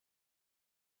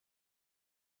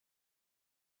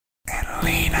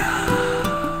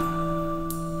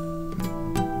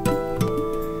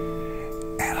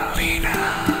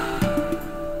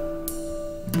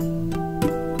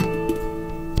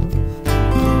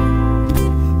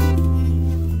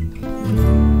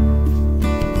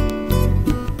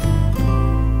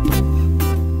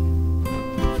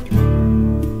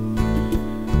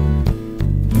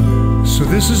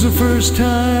this is the first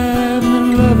time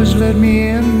that love has let me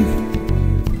in.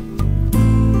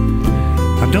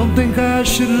 I don't think I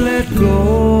should let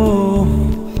go.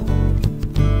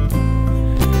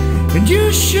 And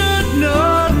you should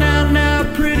know now,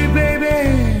 pretty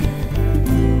baby,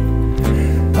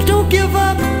 I don't give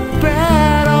up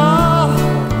at all.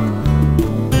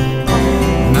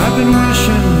 And I've been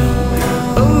wishing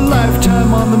a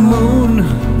lifetime on the moon.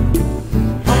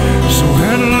 So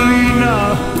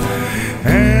Annalina,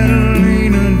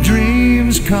 Annalina,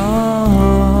 dreams come.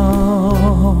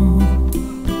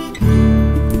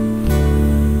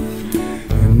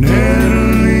 And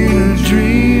Annalina,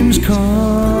 dreams come.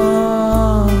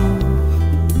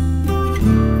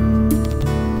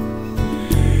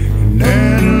 And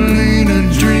Annalina,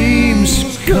 dreams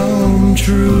come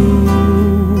true.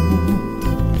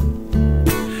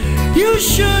 You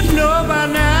should know by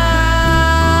now.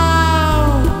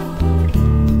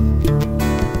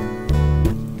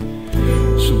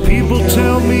 Some people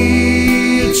tell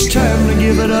me it's time to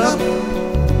give it up,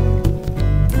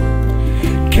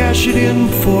 cash it in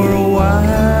for a while.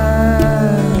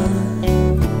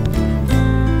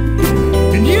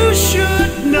 And you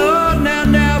should know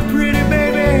now, pretty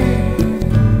baby,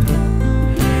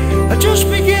 I just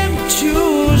begin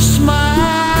to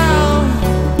smile.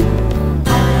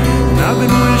 And I've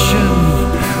been wishing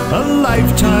a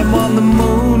lifetime on the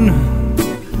moon.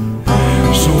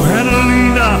 So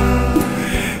Annalina,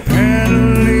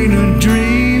 Annalina,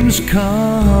 dreams come.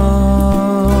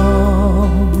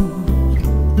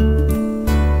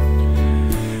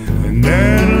 And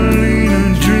Annalina,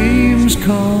 dreams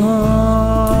come.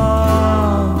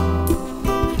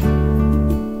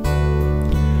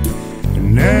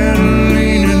 And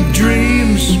Annalina,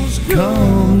 dreams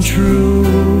come true.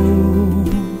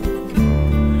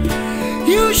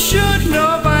 You should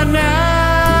know by now.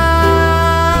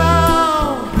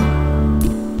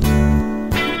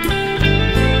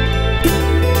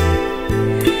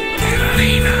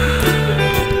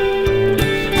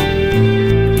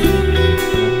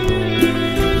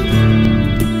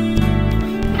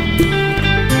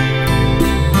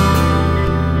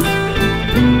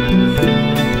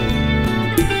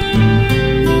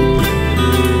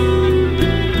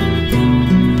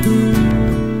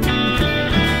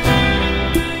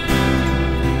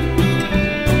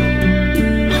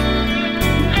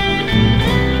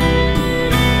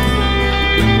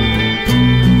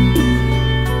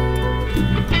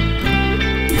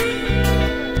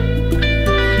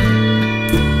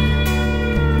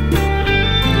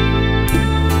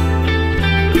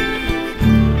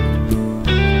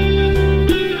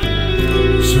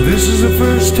 This is the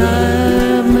first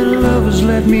time that love has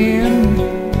let me in.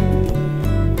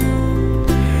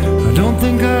 I don't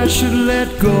think I should let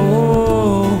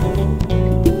go.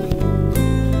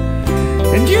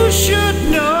 And you should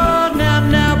know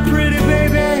now, pretty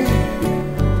baby,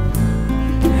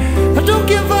 I don't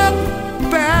give up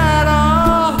at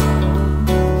all.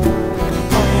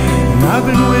 And I've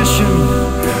been wishing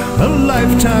a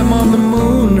lifetime on the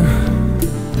moon.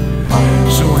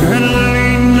 So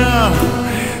Annalina,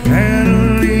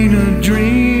 Annalina,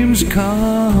 dreams come.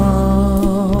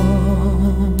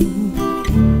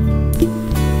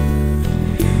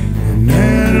 And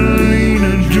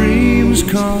Annalina, dreams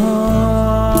come.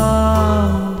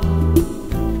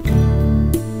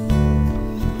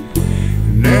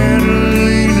 And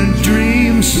Annalina,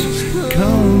 dreams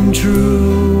come true.